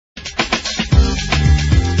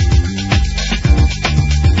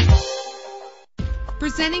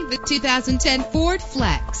Presenting the 2010 Ford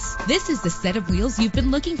Flex. This is the set of wheels you've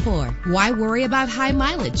been looking for. Why worry about high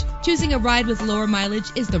mileage? Choosing a ride with lower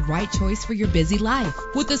mileage is the right choice for your busy life.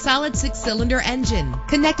 With a solid 6-cylinder engine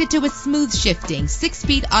connected to a smooth shifting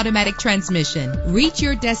 6-speed automatic transmission, reach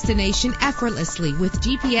your destination effortlessly with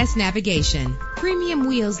GPS navigation. Premium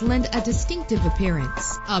wheels lend a distinctive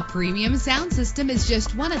appearance. A premium sound system is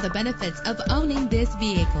just one of the benefits of owning this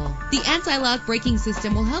vehicle. The anti-lock braking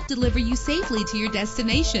system will help deliver you safely to your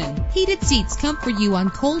destination. Heated seats comfort you on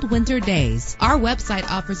cold winter days. Our website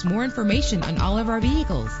offers more information on all of our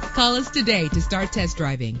vehicles. Call us today to start test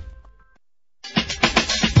driving.